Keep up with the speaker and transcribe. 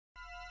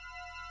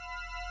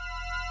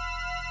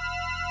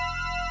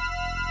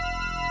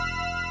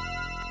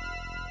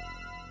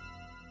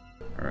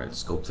Alright,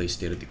 let's go play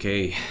State of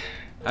Decay.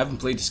 I haven't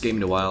played this game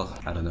in a while.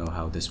 I don't know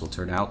how this will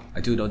turn out.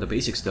 I do know the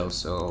basics though,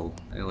 so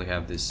I only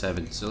have this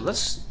 7. So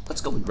let's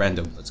go with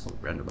random. Let's go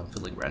with random. I'm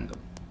feeling random.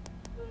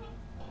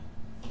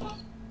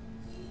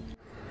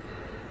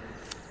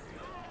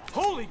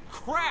 Holy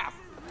crap!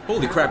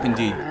 Holy crap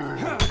indeed.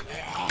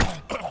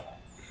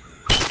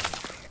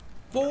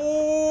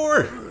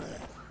 4!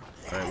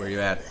 Alright, where you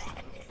at?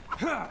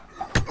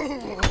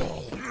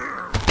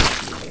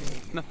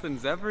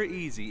 Nothing's ever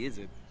easy, is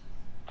it?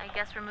 I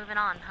guess we're moving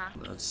on, huh?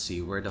 Let's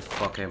see, where the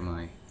fuck am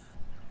I?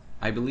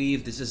 I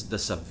believe this is the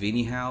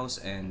Savini house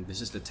and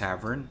this is the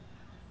tavern.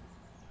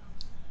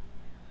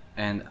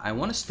 And I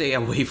want to stay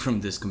away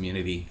from this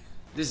community.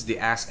 This is the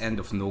ass end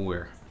of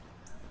nowhere.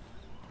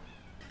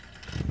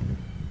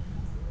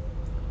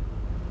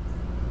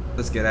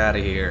 Let's get out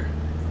of here.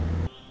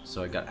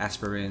 So I got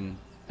aspirin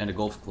and a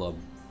golf club.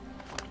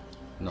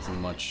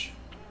 Nothing much.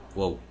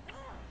 Whoa.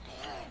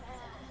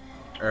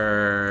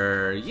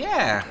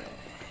 Yeah.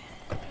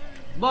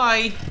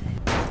 Bye.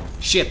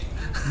 Shit.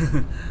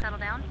 Settle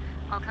down.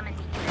 I'll come and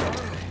meet you.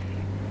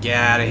 Get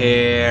out of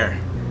here.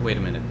 Wait a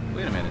minute.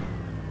 Wait a minute.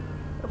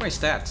 What are my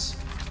stats?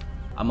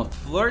 I'm a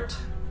flirt.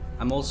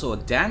 I'm also a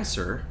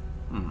dancer.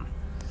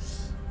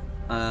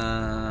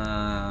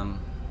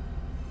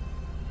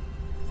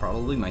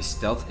 Probably my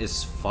stealth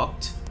is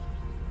fucked.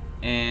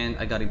 And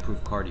I got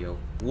improved cardio.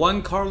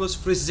 Juan Carlos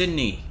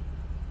Frizzini.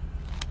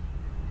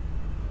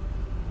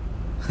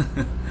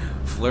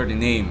 Flirty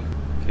name.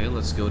 Okay,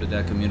 let's go to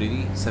that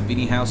community.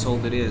 Savini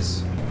household it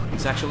is.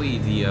 It's actually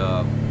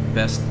the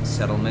best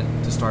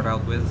settlement to start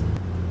out with.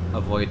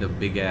 Avoid the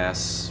big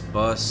ass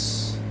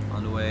bus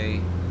on the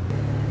way.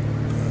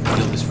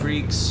 Kill these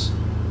freaks.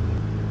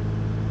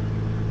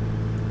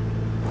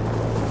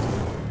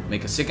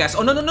 Make a sick ass.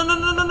 Oh no no no no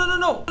no no no no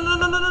no no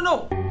no no no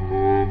no.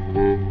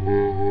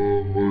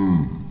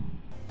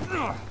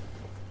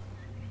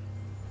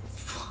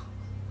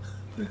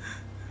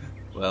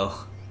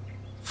 Well,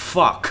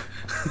 fuck.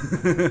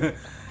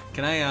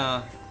 Can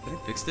I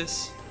fix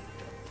this?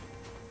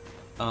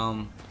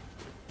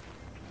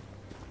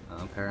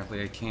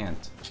 Apparently I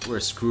can't.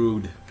 We're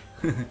screwed.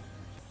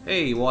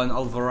 Hey, Juan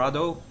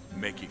Alvarado.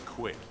 Make it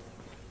quick.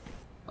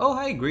 Oh,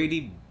 hi,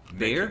 Grady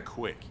Bear. Make it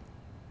quick.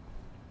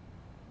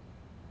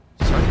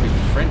 Sorry to be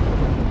friend.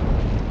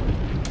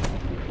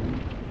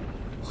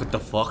 What the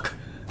fuck?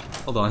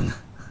 Hold on.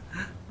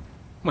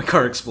 My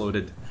car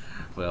exploded.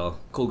 Well,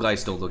 cool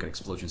guys don't look at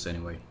explosions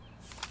anyway.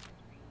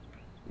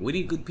 We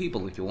need good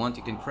people. If you want,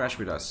 you can crash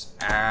with us.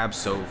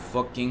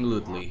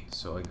 Abso-fucking-lutely.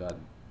 So I got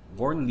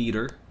Born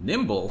Leader,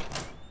 Nimble.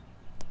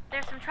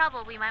 There's some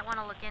trouble we might want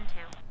to look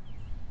into.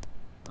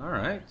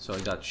 Alright, so I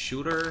got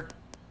Shooter.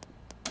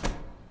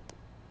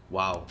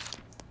 Wow.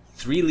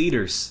 3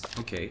 leaders.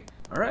 Okay.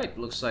 Alright,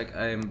 looks like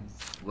I'm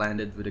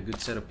landed with a good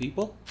set of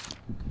people.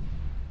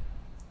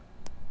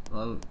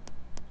 Well...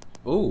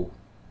 Oh.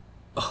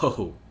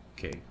 Oh.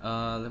 Okay.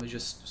 Let me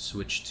just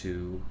switch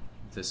to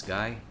this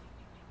guy.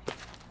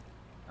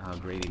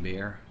 Grady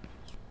Bear.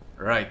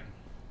 Right.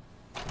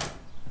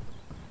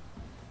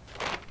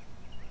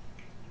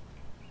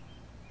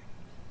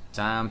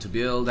 Time to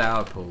build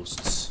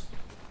outposts.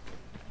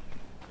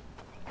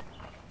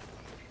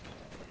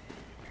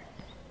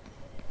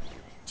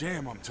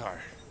 Damn, I'm tired.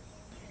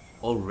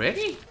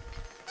 Already?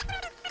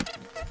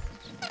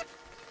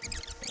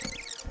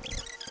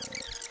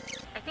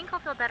 I think I'll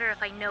feel better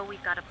if I know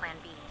we've got a plan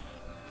B.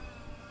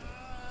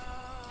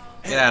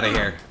 Get out of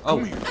here.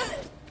 Oh.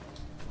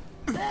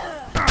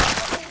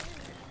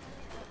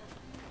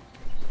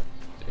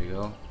 There you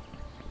go.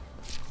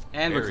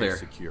 And we're clear.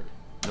 Secure.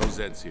 No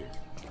Zeds here.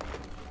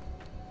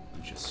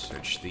 Just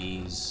search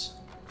these.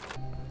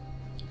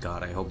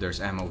 God, I hope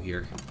there's ammo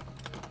here.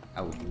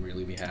 I would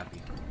really be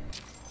happy.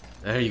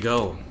 There you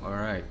go.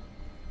 Alright.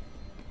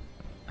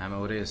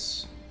 Ammo it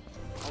is.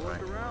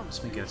 Alright,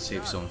 let's make a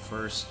safe zone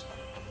first.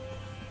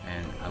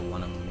 And I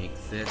want to make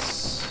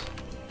this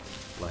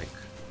like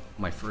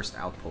my first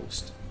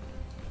outpost.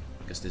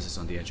 Because this is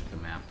on the edge of the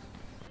map.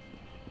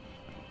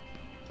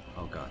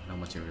 Oh god, no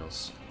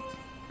materials.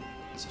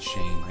 It's a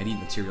shame. I need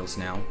materials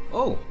now.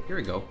 Oh, here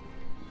we go.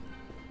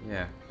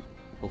 Yeah.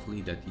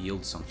 Hopefully that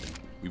yields something.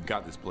 We've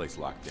got this place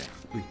locked down.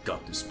 We've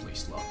got this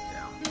place locked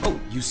down. Oh,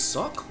 you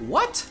suck?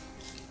 What?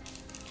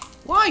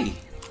 Why?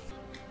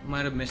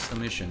 Might have missed the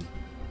mission,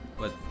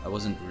 but I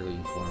wasn't really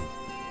informed.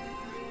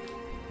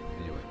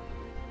 Anyway.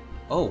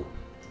 Oh.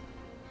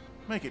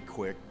 Make it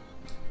quick.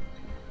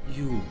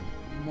 You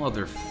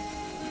mother...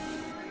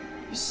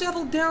 You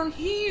settled down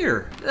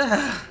here!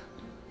 Ugh.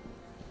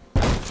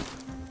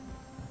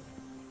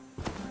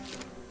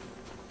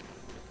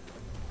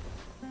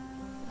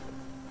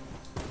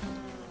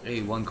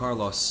 Hey, Juan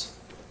Carlos.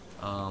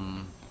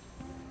 You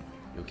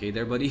okay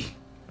there, buddy?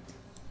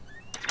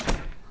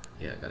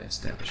 Yeah, I gotta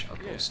establish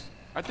outpost.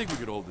 Yeah, I think we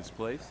could hold this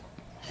place.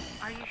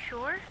 Are you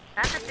sure?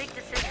 That's a big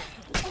decision.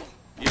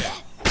 Yeah.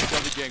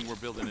 Tell the gang we're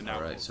building an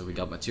outpost. Alright, so we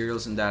got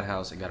materials in that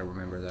house, I gotta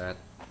remember that.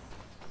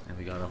 And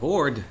we got a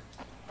horde,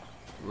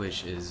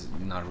 which is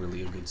not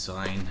really a good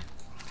sign.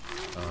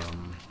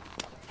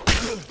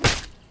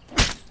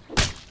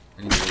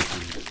 I need a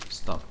way to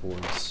stop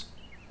hordes.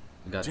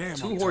 We got Damn,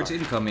 2 I'm hordes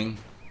tired. incoming.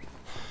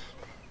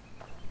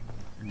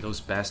 And those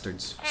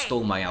bastards Hey,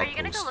 stole my are you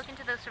gonna go outpost. look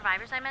into those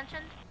survivors I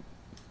mentioned?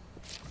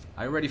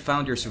 I already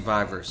found your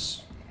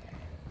survivors.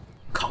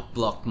 Cock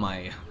blocked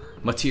my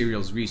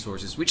materials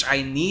resources, which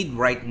I need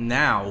right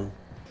now.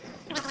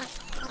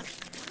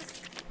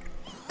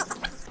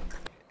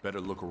 Better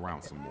look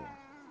around some more.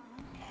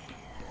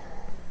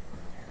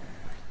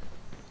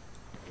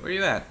 Where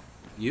you at?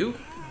 You?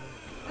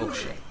 Oh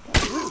shit.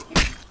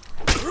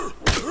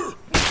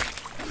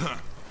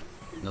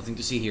 Nothing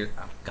to see here.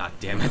 Oh, God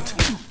damn it.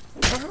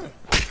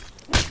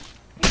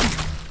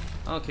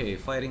 Okay,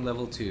 fighting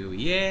level 2.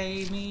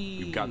 Yay, me!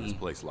 You've got this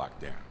place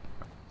locked down.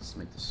 Let's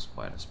make this as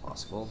quiet as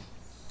possible.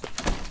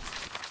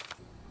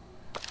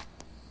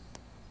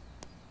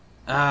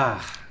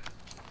 Ah.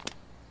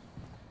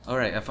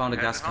 Alright, I found a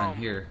gas can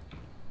here.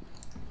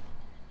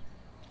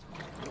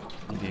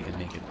 Maybe I can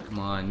make it. Come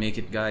on, make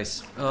it,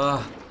 guys.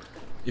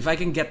 If I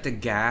can get the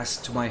gas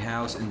to my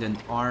house and then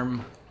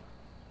arm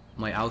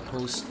my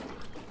outpost,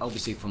 I'll be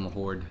safe from a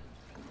horde.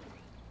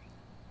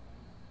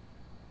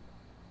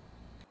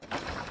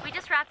 We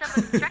just wrapped up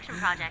a construction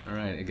project.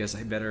 Alright, I guess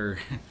I better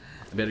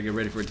get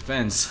ready for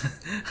defense.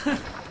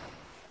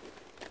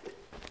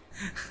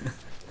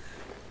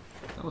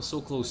 That was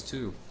so close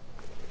too.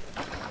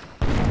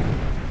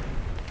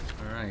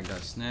 Alright,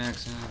 got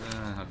snacks.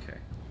 Okay,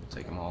 we'll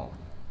take them all.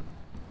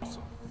 Let's,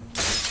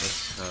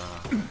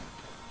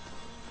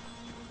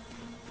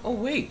 Oh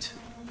wait!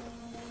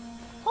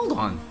 Hold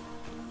on!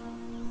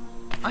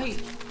 I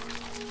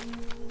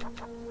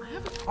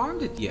haven't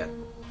armed it yet.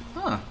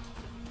 Huh.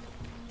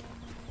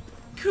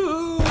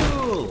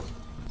 Cool!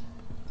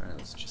 Alright,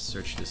 let's just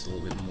search this a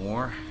little bit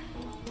more.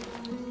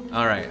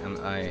 Alright,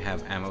 I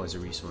have ammo as a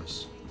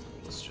resource.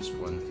 Let's just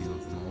run field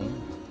of them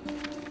home.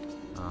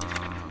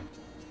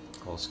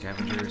 Call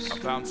scavengers. I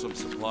found some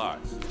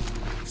supplies.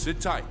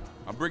 Sit tight.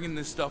 I'm bringing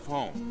this stuff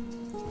home.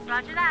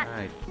 Roger that.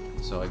 Alright,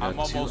 so I got I'm 2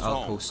 almost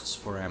home. outposts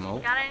for ammo.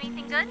 Got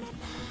anything good?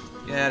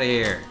 Get out of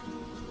here.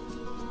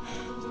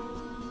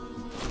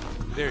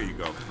 There you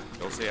go.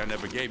 Don't say I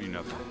never gave you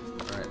nothing.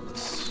 Alright,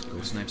 let's go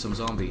snipe some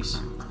zombies.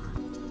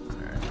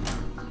 Alright.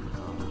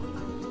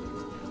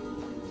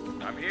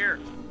 I'm here.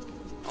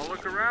 I'll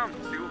look around,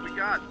 see what we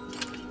got.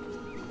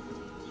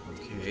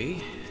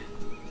 Okay.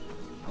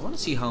 I want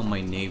to see how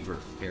my neighbor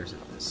fares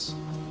at this.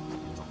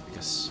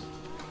 Because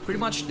pretty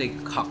much they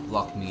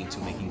cock-blocked me into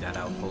making that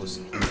outpost,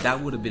 and that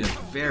would have been a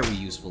very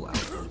useful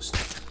outpost.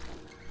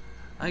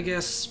 I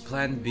guess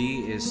plan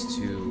B is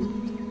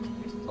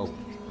to...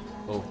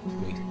 Oh,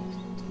 wait.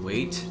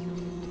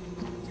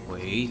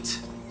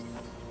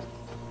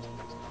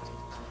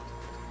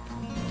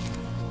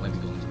 Might be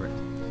going to it.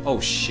 Oh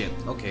shit,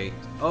 okay.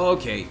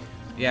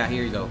 Yeah,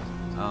 here you go.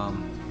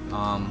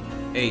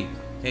 Hey,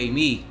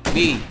 me!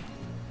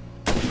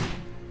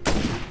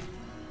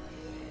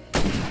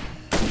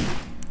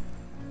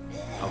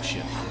 Oh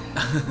shit.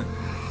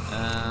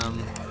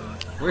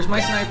 Where's my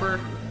sniper?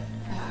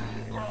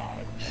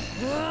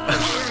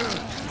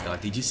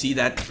 God, did you see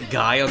that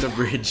guy on the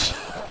bridge?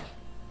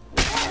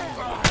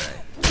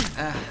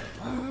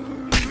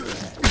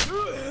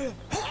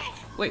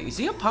 Wait, is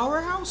he a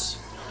powerhouse?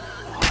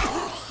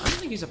 I don't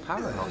think he's a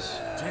powerhouse.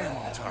 Damn,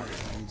 I'm tired.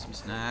 I need some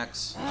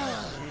snacks.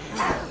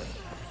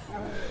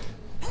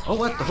 Oh,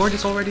 what? The horde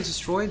is already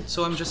destroyed?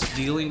 So I'm just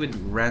dealing with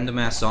random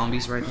ass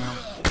zombies right now?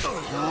 There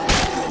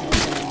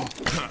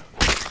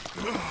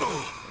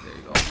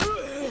you go.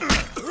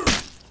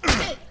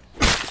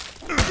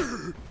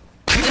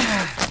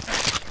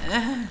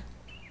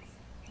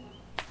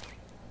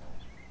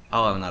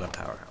 Oh, I'm not a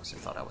powerhouse. I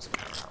thought I was a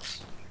powerhouse.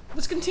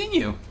 Let's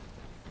continue.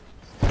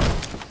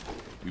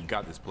 You've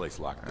got this place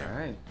locked down.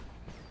 Alright.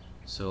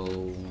 So,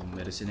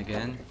 medicine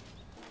again.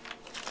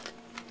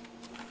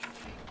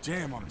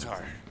 Damn, I'm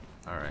tired.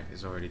 Alright,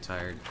 he's already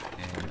tired.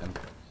 And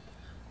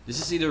this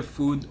is either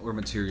food or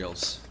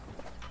materials.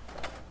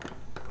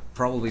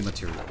 Probably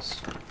materials.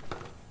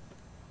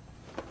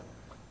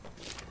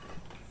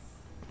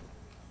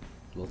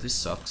 Well, this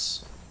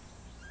sucks.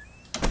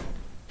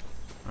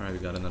 Alright, we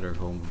got another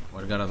home.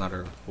 We got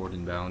another horde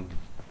inbound.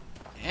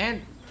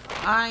 And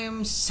I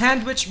am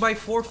sandwiched by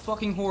 4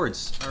 fucking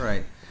hordes.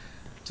 Alright.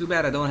 Too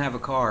bad I don't have a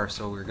car,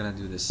 so we're gonna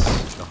do this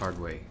the hard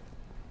way.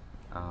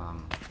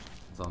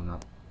 Though I'm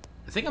not.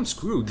 I think I'm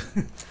screwed.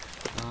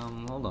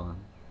 Hold on.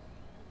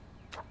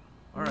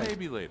 Alright.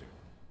 Maybe later.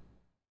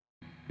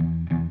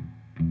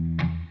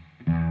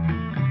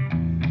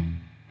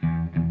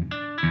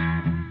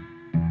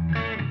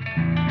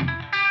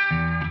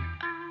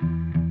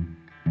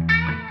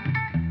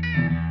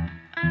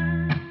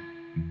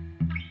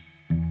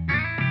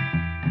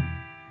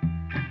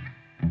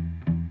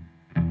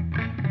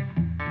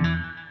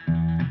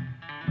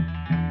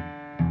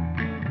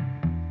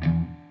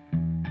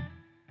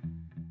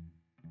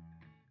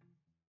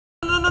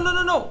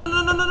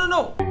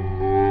 No!